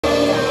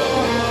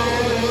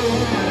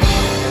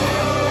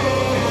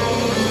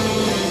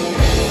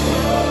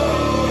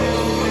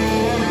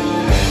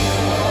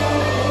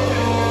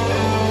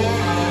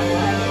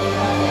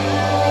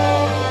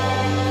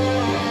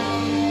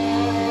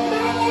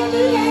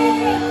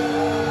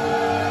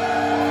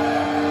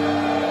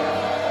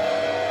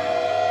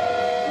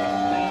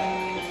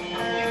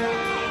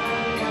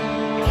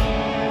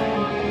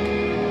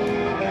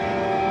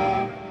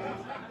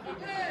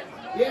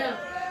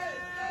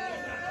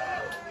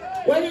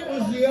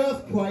the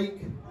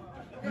earthquake,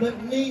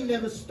 McNee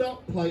never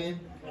stopped playing.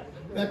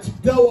 We had to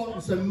go up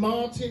and say,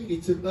 Martin,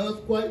 it's an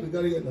earthquake, we've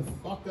got to get the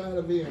fuck out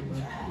of here,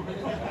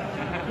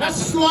 man. That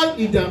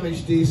slightly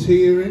damaged his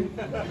hearing.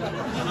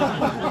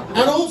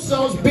 And also, I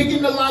was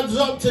bigging the lads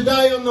up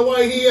today on the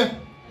way here.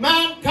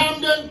 Man,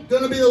 Camden,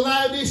 gonna be the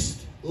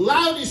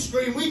loudest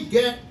scream we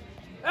get.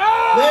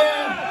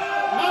 There.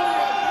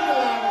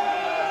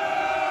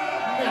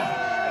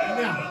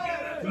 No.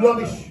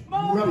 Rubbish.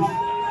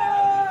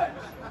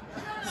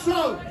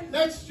 So,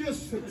 let's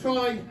just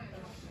try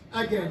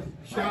again,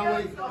 shall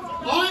we?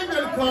 I'm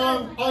going to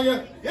come, I'm going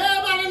to,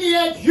 yeah, man on the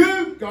edge,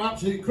 you go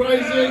absolutely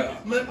crazy.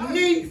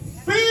 McNee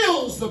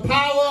feels the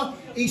power,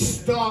 he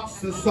starts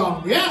the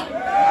song, yeah?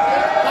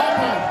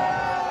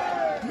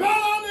 Okay. Man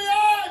on the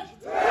edge!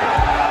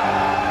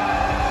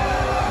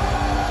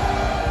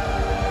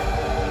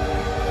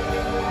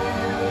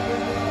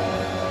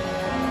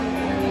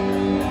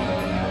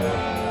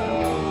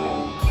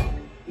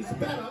 It's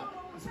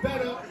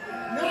better.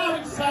 Now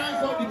it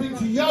sounds like you've been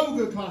to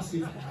yoga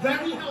classes.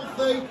 Very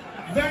healthy,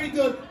 very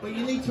good, but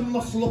you need to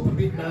muscle up a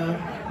bit now.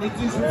 You need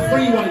to do some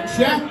free weights,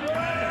 yeah?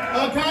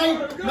 Okay?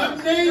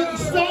 McNee, you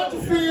start to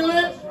feel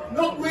it,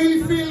 not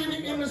really feeling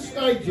it in the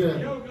stage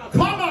yet.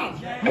 Come on!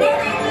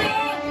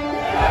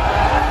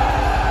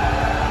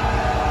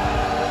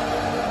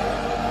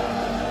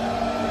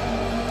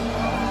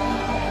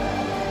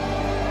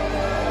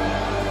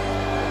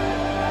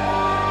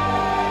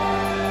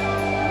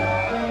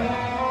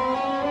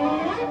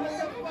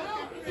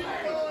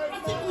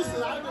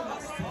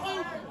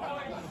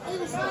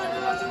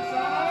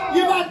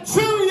 You've had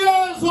 2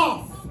 years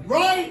off,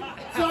 right?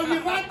 So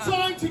you've had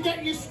time to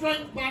get your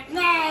strength back.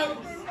 Now,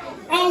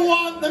 I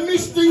want the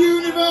Mr.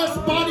 Universe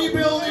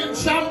bodybuilding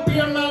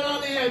champion man on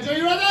the edge. Are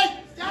you ready?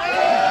 Man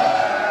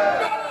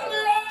on the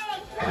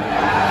edge!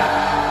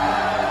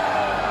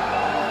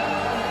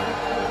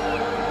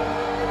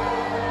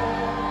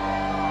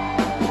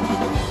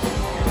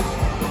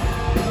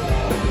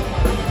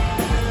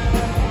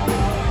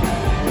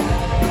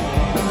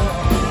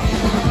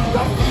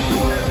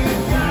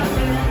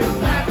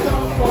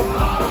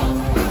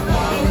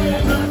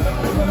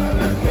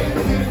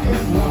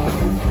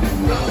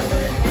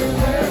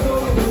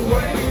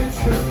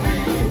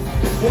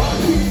 What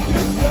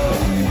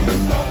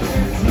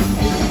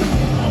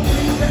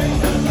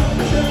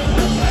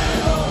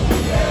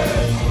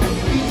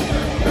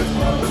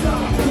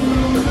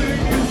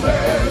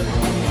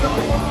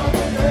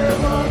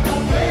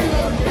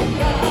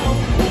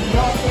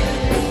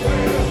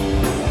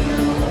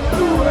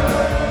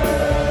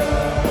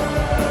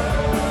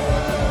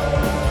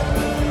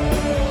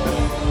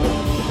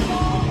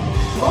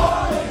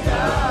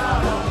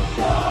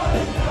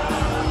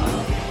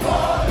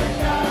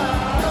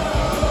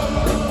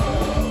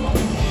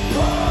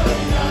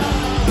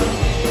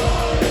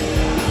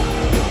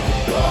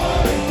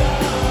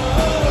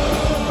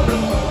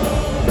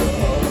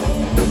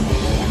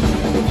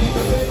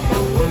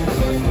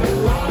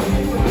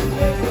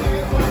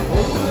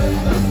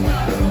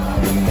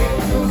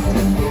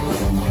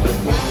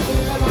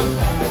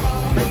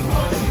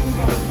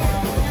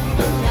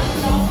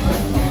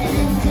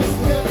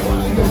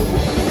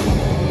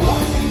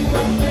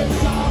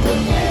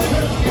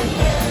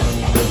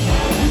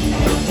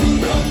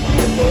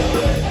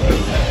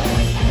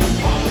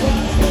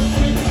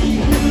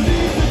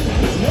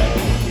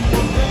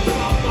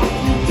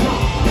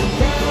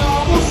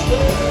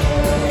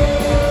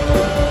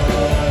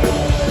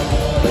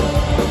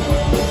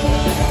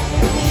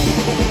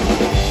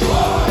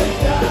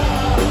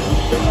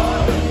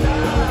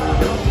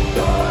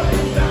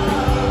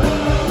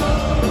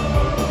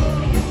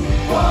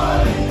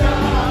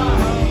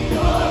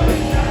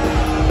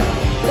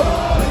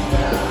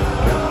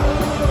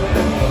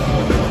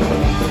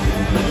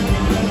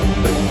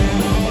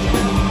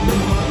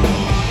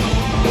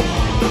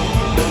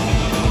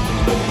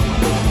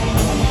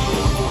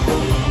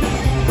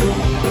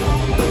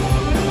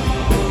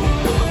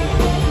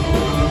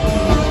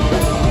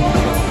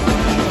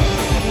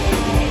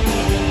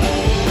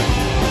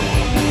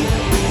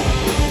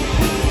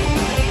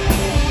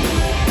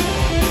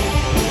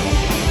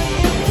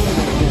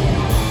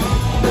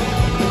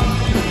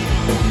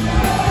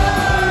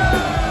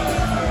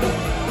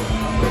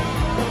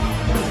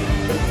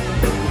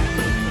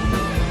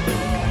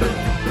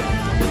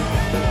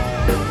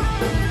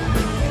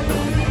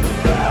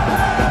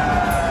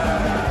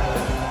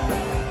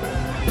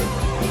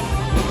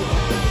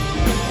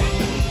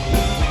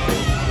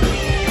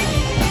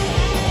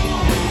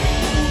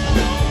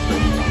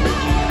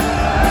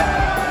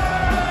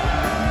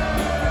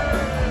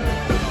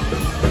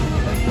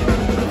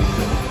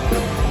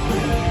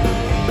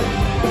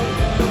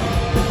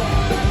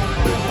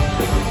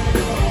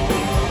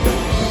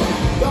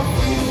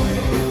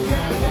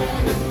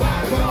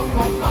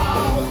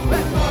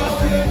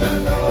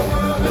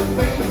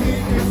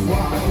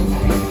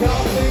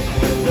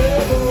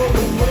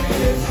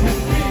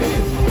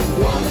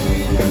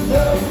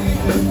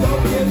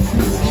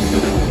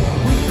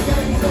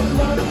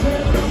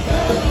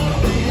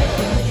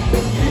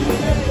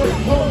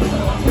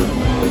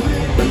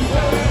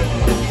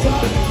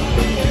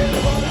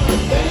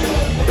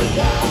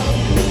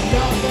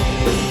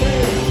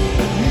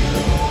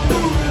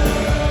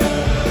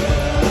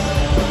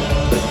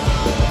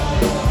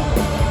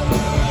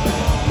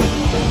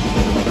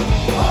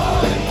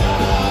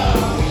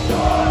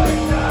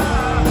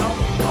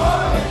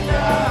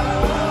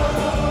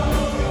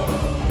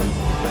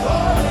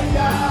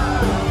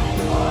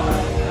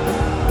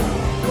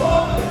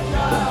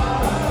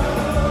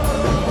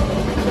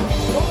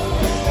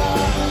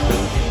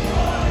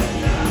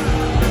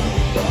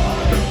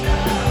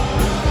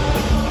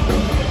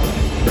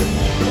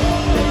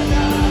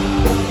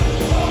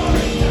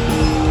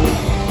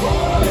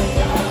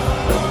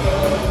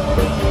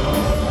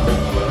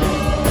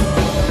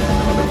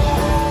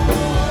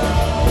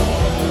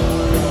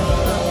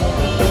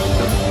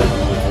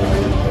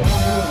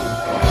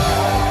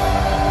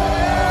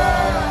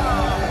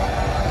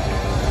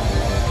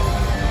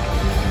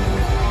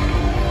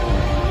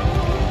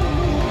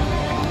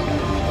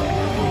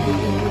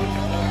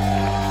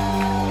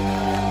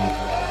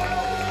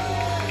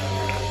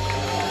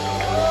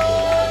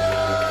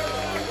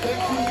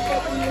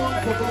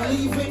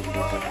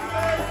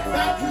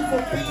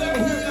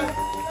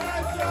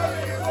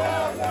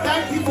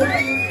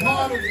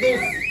part of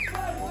this.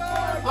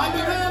 I've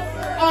been up,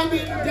 I've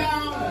been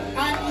down,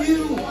 and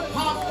you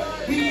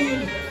have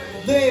been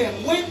there.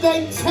 When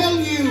they tell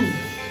you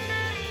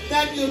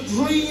that your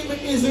dream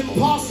is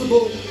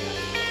impossible,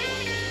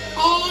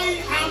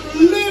 I am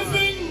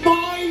living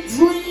my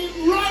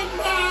dream right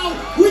now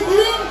with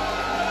you.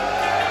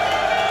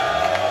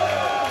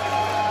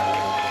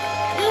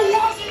 It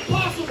wasn't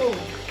possible,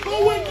 but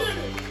we did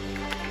it.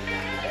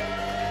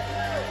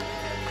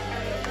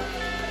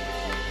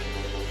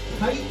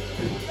 Take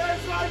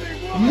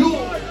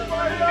your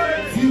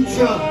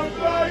future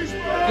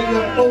in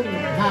your own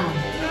hands.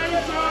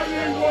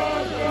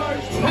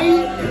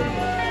 Take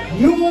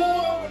your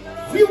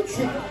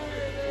future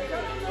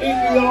in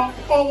your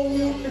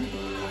own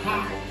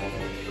hands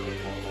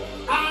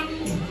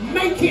and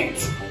make it.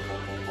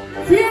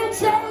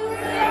 Future!